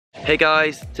Hey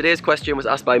guys, today's question was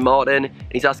asked by Martin, and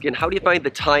he's asking, how do you find the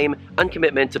time and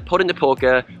commitment to put into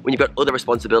poker when you've got other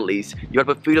responsibilities? You've got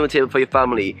to put food on the table for your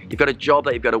family, you've got a job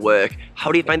that you've got to work.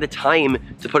 How do you find the time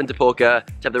to put into poker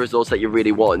to have the results that you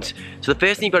really want? So the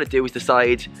first thing you've got to do is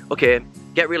decide, okay,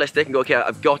 get realistic and go, okay,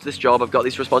 I've got this job, I've got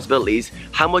these responsibilities.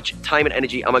 How much time and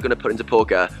energy am I going to put into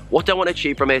poker? What do I want to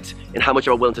achieve from it? And how much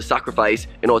am I willing to sacrifice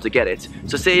in order to get it?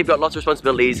 So say you've got lots of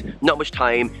responsibilities, not much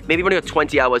time, maybe you've only got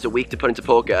 20 hours a week to put into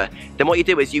poker. Then what you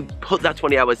do is you put that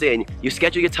 20 hours in, you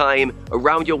schedule your time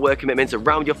around your work commitments,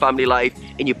 around your family life,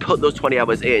 and you put those 20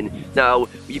 hours in. Now,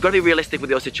 you've got to be realistic with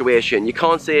your situation. You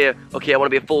can't say, okay, I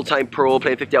want to be a full-time pro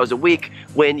playing 50 hours a week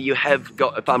when you have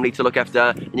got a family to look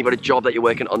after and you've got a job that you're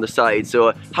working on the side.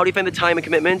 So how do you find the time and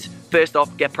commitment? First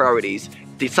off, get priorities.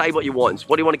 Decide what you want.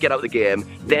 What do you want to get out of the game?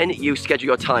 Then you schedule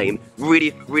your time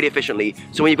really efficiently.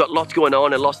 So when you've got lots going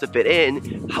on and lots to fit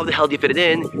in, how the hell do you fit it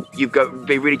in? You've got to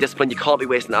be really disciplined. You can't be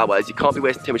wasting hours. You can't be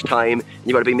wasting too much time.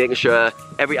 You've got to be making sure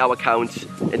every hour counts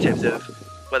in terms of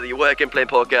whether you're working, playing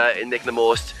poker, and making the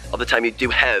most of the time you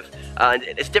do have. And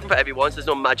it's different for everyone, so there's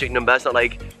no magic number. It's not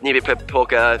like you need to play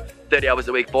poker 30 hours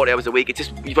a week, 40 hours a week. It's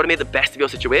just, you've got to make the best of your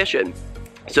situation.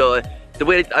 So the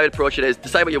way I would approach it is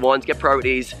decide what you want, get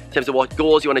priorities in terms of what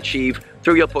goals you want to achieve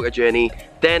through your poker journey.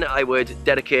 Then I would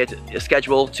dedicate a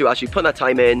schedule to actually putting that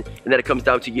time in, and then it comes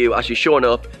down to you actually showing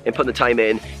up and putting the time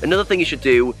in. Another thing you should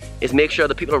do is make sure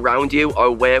the people around you are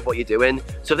aware of what you're doing.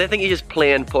 So if they think you're just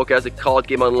playing poker as a card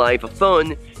game online for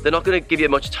fun, they're not going to give you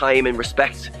much time and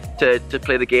respect to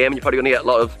play the game. You're probably going to get a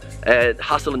lot of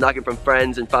hassle and nagging from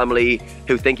friends and family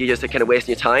who think you're just kind of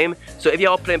wasting your time. So if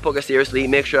you're playing poker seriously,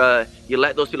 make sure you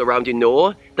let those people around you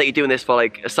know that you're doing this for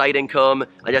like a side income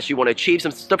and actually want to achieve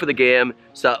some stuff with the game,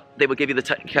 so that they will give you the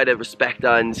kind of respect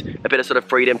and a bit of sort of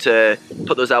freedom to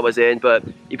put those hours in. But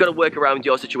you've got to work around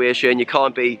your situation. You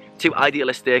can't be too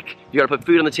idealistic. You've got to put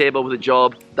food on the table with a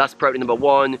job. That's priority number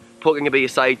one. Poker can be a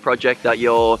side project that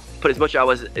you're put as much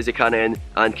hours as you can in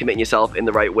and committing yourself in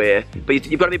the right way. But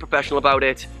you've got to be professional about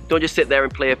it. Don't just sit there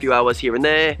and play a few hours here and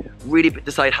there. Really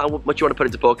decide how much you want to put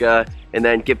into poker and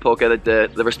then give poker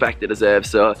the respect it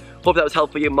deserves. So hope that was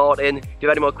helpful for you, Martin. If you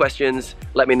have any more questions,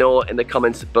 let me know in the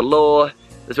comments below.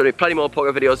 There's going to be plenty more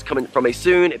poker videos coming from me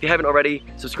soon. If you haven't already,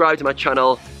 subscribe to my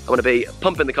channel. I want to be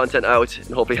pumping the content out and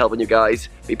hopefully helping you guys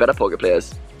be better poker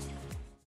players.